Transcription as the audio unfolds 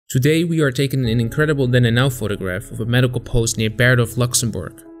Today we are taking an incredible then and now photograph of a medical post near Berdorf,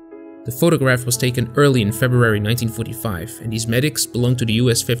 Luxembourg. The photograph was taken early in February 1945, and these medics belonged to the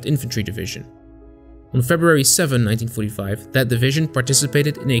US 5th Infantry Division. On February 7, 1945, that division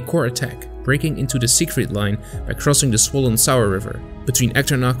participated in a corps attack, breaking into the Siegfried line by crossing the swollen Sauer River between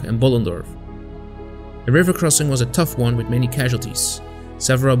Echternach and Bollendorf. The river crossing was a tough one with many casualties.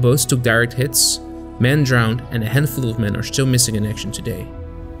 Several boats took direct hits, men drowned, and a handful of men are still missing in action today.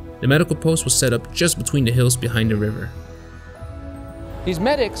 The medical post was set up just between the hills behind the river. These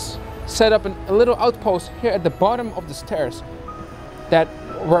medics set up a little outpost here at the bottom of the stairs that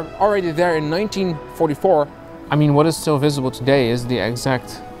were already there in 1944. I mean, what is still visible today is the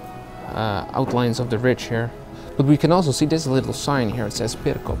exact outlines of the ridge here. But we can also see this little sign here. It says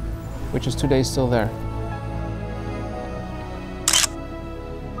Perkop, which is today still there.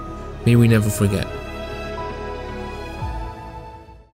 May we never forget.